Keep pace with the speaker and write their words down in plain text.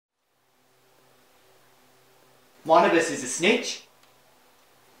One of us is a snitch.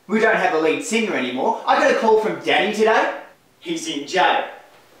 We don't have a lead singer anymore. I got a call from Danny today. He's in jail.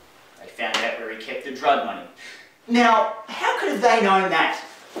 They found out where he kept the drug money. Now, how could have they known that?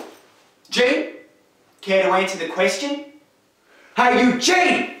 Gene, care to answer the question? Hey,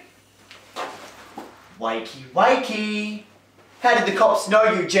 Eugene! Wakey, wakey. How did the cops know,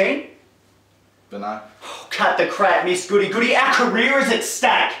 Eugene? Dunno. Oh, cut the crap, Miss Goody Goody. Our career is at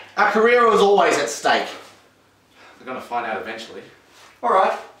stake. Our career was always at stake. They're gonna find out eventually.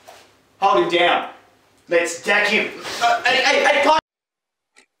 Alright. Hold him down. Let's deck him. Hey,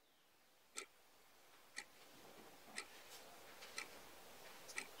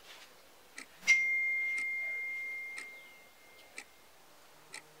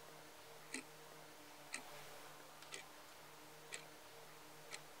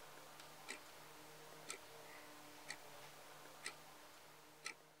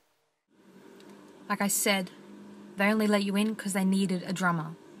 Like I said, they only let you in because they needed a drummer.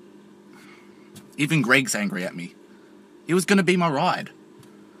 Even Greg's angry at me. He was gonna be my ride.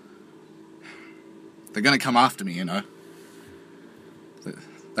 They're gonna come after me, you know.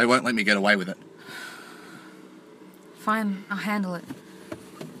 They won't let me get away with it. Fine, I'll handle it.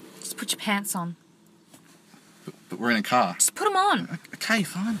 Just put your pants on. But we're in a car. Just put them on. Okay,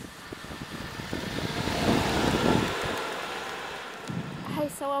 fine. Hey,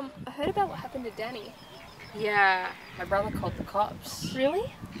 so I heard about what happened to Danny. Yeah, my brother called the cops.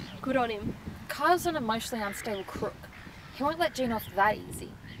 Really? Good on him. Kyle's an emotionally unstable crook. He won't let Jean off that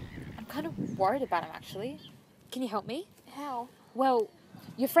easy. I'm kind of worried about him, actually. Can you help me? How? Well,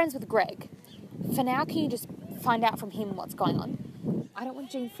 you're friends with Greg. For now, can you just find out from him what's going on? I don't want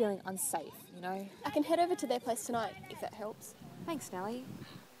Jean feeling unsafe, you know? I can head over to their place tonight, if that helps. Thanks, Nellie.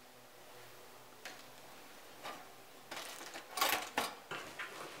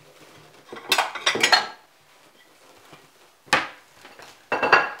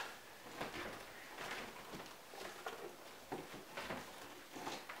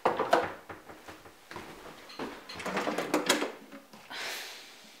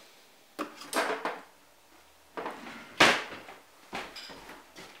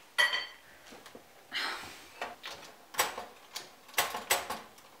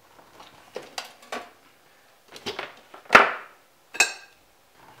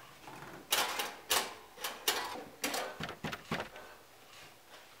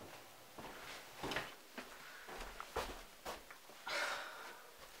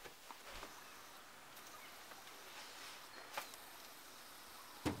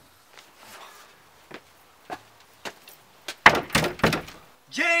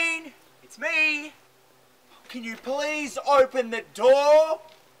 Gene, it's me. Can you please open the door?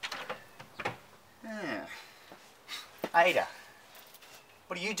 Ada,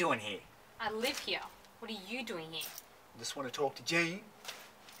 what are you doing here? I live here. What are you doing here? I just want to talk to Gene.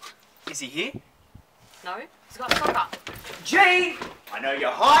 Is he here? No, he's got soccer. Gene! I know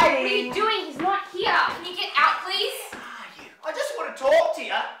you're hiding. What are you doing? He's not here. Can you get out, please? I just want to talk to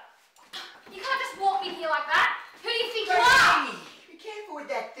you. You can't just walk in here like that. Who do you think you are? Be careful with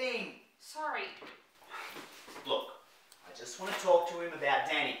that thing. Sorry. Look, I just want to talk to him about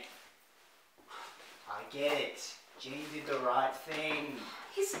Danny. I get it. Gene did the right thing.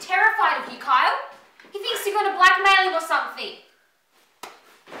 He's terrified of you, Kyle. He thinks you're going to blackmail him or something.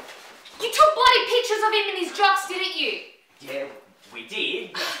 You took bloody pictures of him in his jocks, didn't you? Yeah, we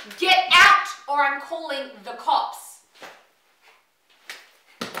did. Get out or I'm calling the cops.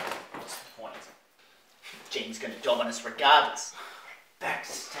 What's the point? Gene's going to dob on us regardless.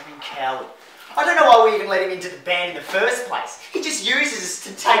 Backstabbing coward. I don't know why we even let him into the band in the first place. He just uses us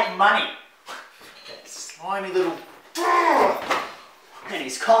to take money. That slimy little... And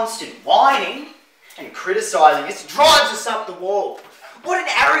his constant whining and criticising us drives us up the wall. What an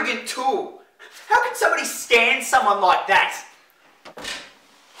arrogant tool. How can somebody stand someone like that?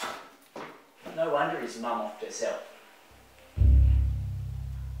 No wonder his mum offed herself.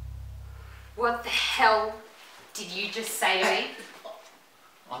 What the hell did you just say to me?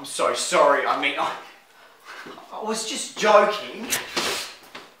 I'm so sorry. I mean, I was just joking.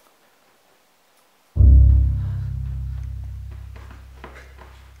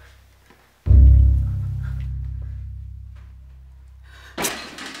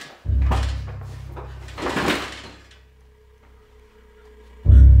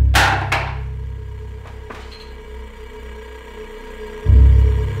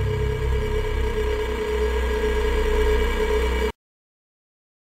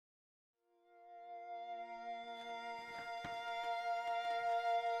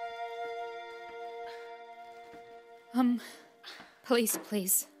 Police,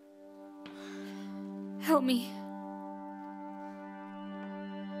 please. Help me.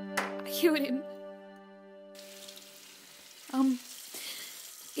 killed him.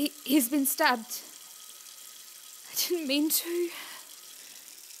 He's been stabbed. I didn't mean to.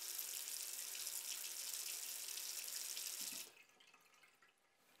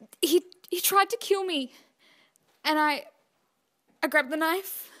 He tried to kill me. And I grabbed the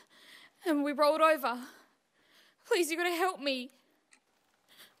knife and we rolled over. Please, you gotta help me.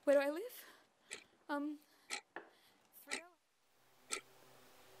 Where do I live?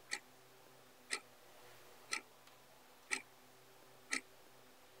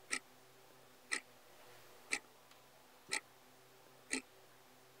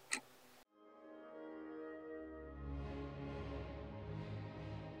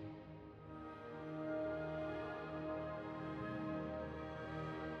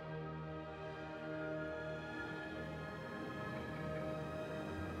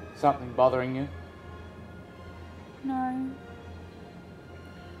 Something bothering you? No.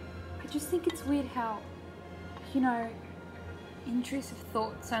 I just think it's weird how, intrusive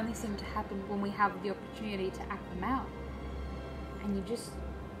thoughts only seem to happen when we have the opportunity to act them out. And you just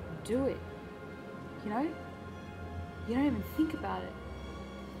do it. You don't even think about it.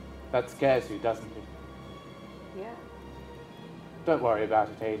 That scares you, doesn't it? Yeah. Don't worry about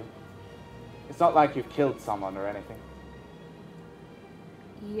it, Aiden. It's not like you've killed someone or anything.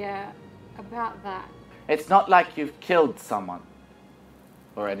 Yeah, about that. It's not like you've killed someone.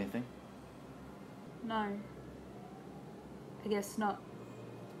 Or anything. No. I guess not.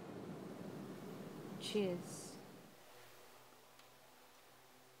 Cheers.